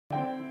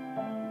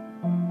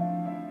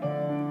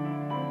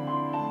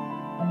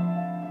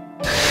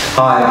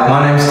Hi,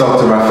 my name is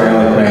Dr.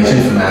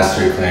 from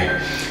Mastery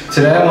Clinic.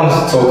 Today I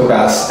wanted to talk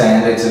about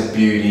standards of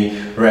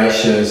beauty,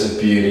 ratios of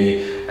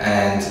beauty,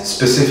 and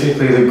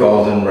specifically the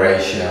golden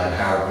ratio and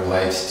how it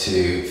relates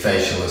to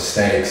facial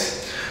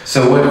aesthetics.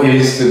 So what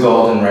is the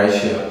golden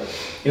ratio?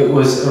 It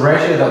was a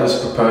ratio that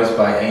was proposed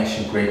by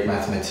ancient Greek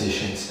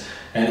mathematicians,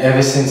 and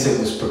ever since it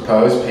was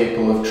proposed,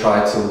 people have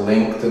tried to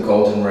link the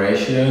golden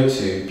ratio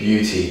to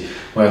beauty,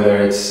 whether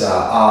it's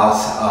art,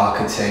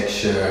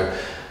 architecture,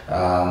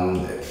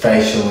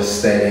 facial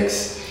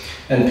aesthetics.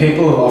 And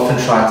people have often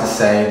tried to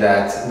say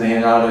that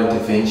Leonardo Da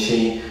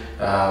Vinci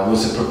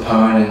was a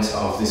proponent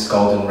of this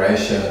golden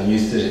ratio and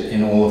used it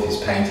in all of his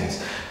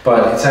paintings.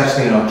 But it's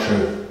actually not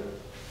true.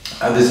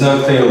 There's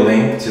no clear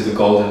link to the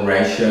golden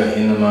ratio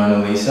in the Mona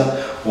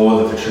Lisa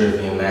or the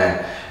Vitruvian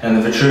Man. And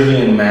the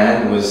Vitruvian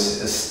Man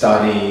was a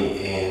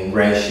study in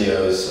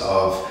ratios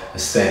of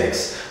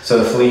aesthetics. So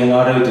if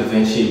Leonardo da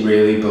Vinci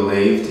really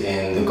believed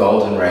in the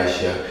golden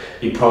ratio,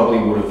 he probably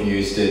would have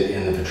used it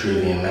in the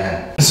Vitruvian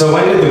Man. So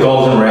when did the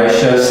golden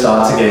ratio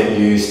start to get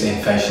used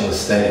in facial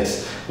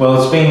aesthetics? Well,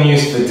 it's been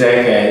used for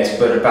decades,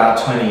 but about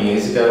 20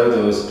 years ago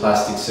there was a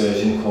plastic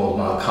surgeon called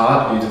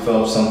Marquardt who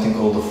developed something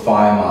called the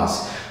fire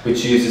mask,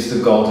 which uses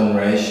the golden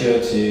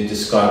ratio to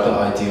describe the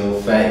ideal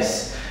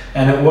face.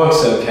 And it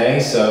works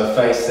okay, so a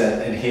face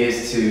that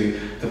adheres to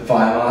the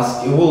fire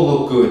mask, it will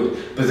look good,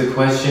 but the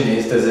question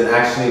is, does it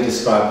actually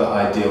describe the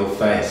ideal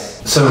face?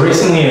 So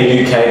recently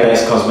a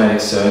UK-based cosmetic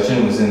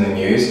surgeon was in the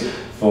news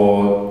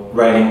for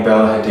rating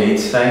Bella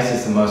Hadid's face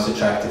as the most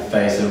attractive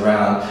face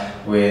around,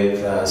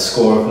 with a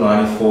score of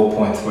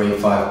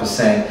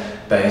 94.35%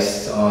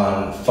 based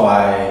on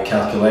 5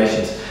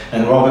 calculations.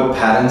 And Robert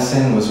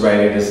Pattinson was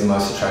rated as the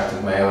most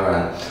attractive male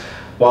around.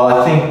 While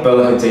I think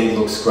Bella Hadid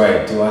looks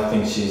great, do I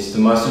think she's the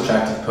most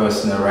attractive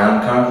person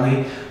around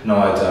currently? No,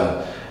 I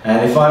don't.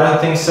 And if I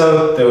don't think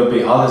so, there would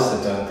be others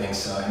that don't think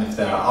so. And if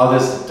there are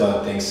others that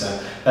don't think so,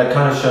 that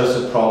kind of shows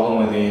the problem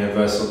with the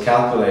universal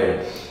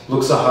calculator.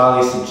 Looks are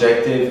highly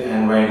subjective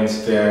and ratings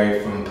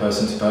vary from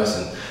person to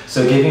person.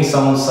 So giving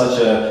someone such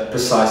a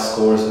precise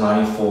score as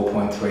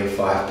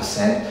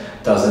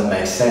 94.35% doesn't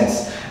make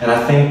sense. And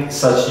I think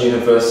such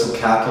universal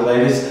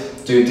calculators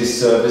do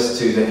disservice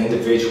to the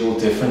individual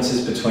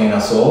differences between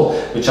us all,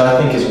 which I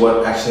think is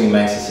what actually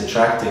makes us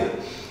attractive.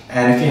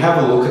 And if you have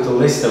a look at the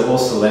list, they're all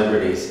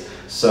celebrities.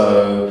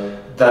 So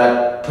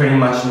that pretty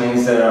much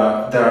means there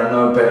are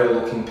no better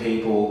looking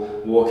people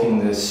walking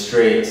the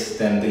streets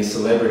than these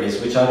celebrities,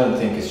 which I don't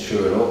think is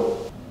true at all.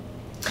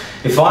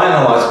 If I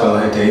analyse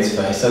Bella Hadid's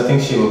face, I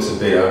think she looks a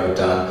bit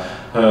overdone.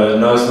 Her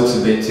nose looks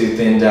a bit too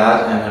thinned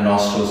out and her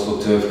nostrils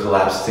look to have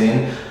collapsed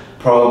in,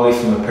 probably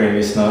from a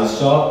previous nose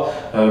job.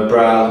 Her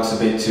brow looks a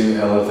bit too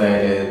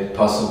elevated,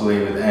 possibly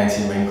with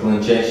anti-wrinkle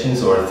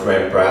injections or a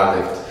thread brow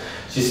lift.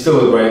 She's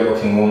still a great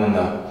looking woman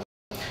though.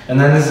 And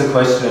then there's the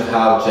question of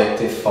how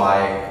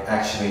objectifying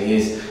actually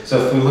is. So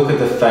if we look at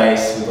the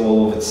face with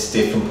all of its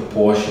different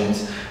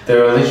proportions,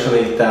 there are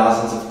literally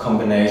thousands of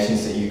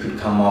combinations that you could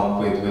come up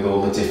with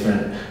all the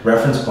different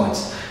reference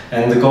points.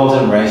 And the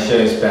golden ratio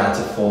is bound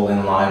to fall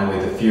in line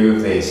with a few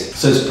of these.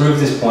 So to prove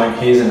this point,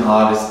 here's an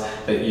artist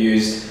that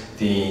used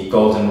the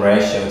golden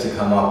ratio to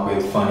come up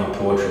with funny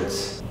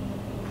portraits.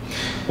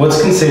 What's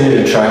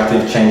considered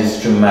attractive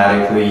changes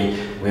dramatically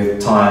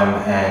with time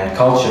and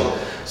culture.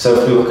 So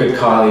if we look at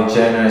Kylie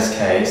Jenner's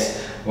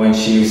case, when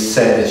she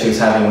said that she was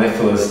having lip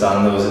fillers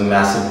done, there was a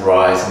massive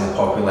rise in the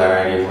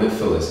popularity of lip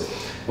fillers.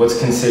 What's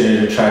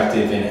considered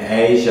attractive in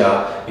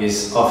Asia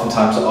is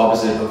oftentimes the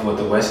opposite of what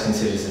the West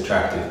considers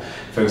attractive.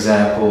 For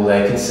example,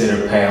 they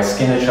consider pale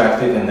skin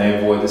attractive and they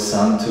avoid the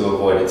sun to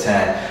avoid a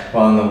tan.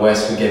 While in the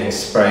West we're getting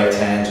spray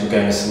tans, we're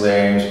going to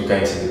solariums, we're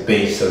going to the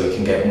beach so we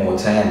can get more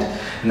tanned.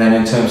 And then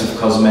in terms of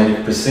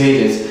cosmetic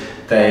procedures,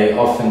 they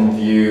often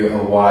view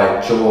a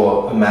wide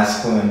jaw, a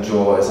masculine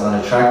jaw, as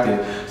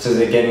unattractive, so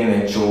they're getting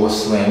their jaw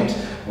slimmed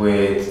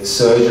with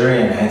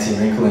surgery and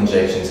anti-wrinkle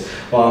injections.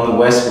 While in the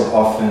West we're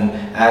often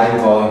adding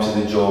volume to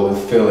the jaw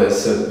with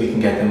fillers so that we can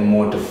get them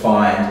more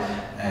defined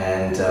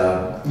and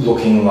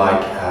looking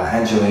like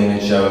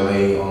Angelina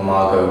Jolie or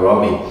Margot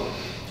Robbie.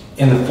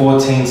 In the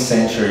 14th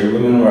century,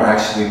 women were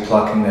actually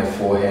plucking their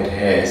forehead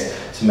hairs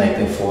to make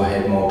their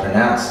forehead more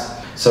pronounced.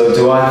 So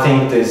do I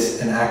think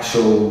there's an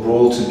actual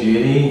rule to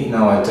beauty?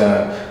 No, I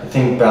don't. I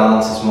think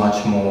balance is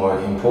much more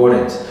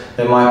important.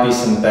 There might be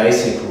some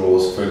basic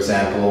rules, for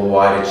example, a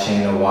wider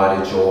chin, a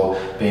wider jaw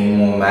being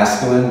more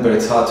masculine, but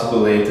it's hard to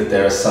believe that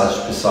there are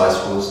such precise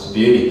rules to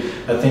beauty.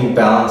 I think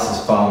balance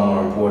is far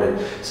more important.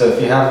 So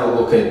if you have a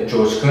look at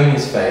George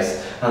Clooney's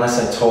face, unless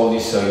I told you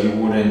so, you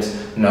wouldn't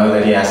know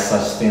that he has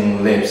such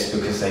thin lips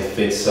because they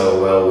fit so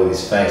well with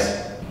his face.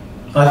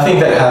 I think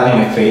that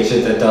having a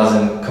feature that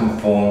doesn't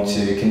conform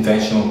to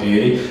conventional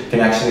beauty can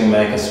actually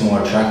make us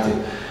more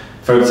attractive.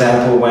 For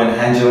example, when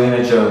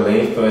Angelina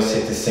Jolie first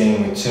hit the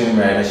scene with Tomb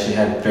Raider, she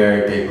had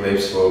very big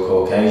lips for a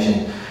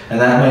Caucasian, and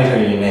that made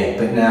her unique.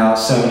 But now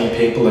so many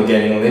people are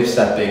getting lips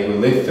that big with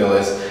lip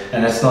fillers,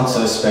 and it's not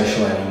so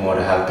special anymore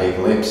to have big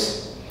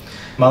lips.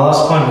 My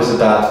last point was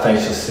about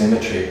facial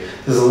symmetry.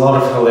 There's a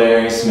lot of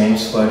hilarious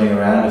memes floating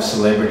around of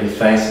celebrity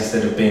faces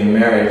that have been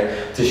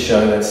mirrored to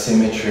show that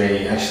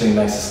symmetry actually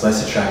makes us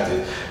less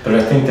attractive, but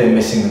I think they're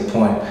missing the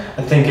point.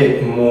 I think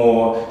it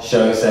more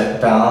shows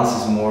that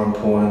balance is more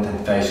important than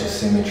facial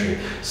symmetry.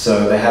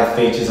 So they have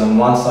features on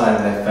one side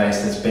of their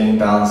face that's being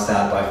balanced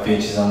out by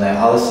features on their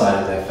other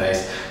side of their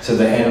face, so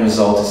the end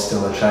result is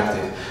still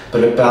attractive.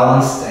 But a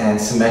balanced and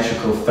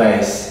symmetrical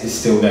face is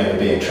still going to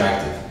be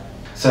attractive.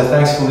 So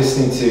thanks for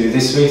listening to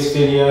this week's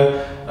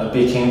video.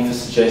 Be keen for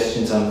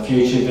suggestions on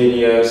future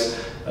videos.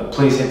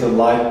 Please hit the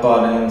like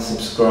button,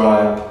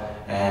 subscribe,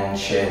 and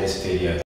share this video.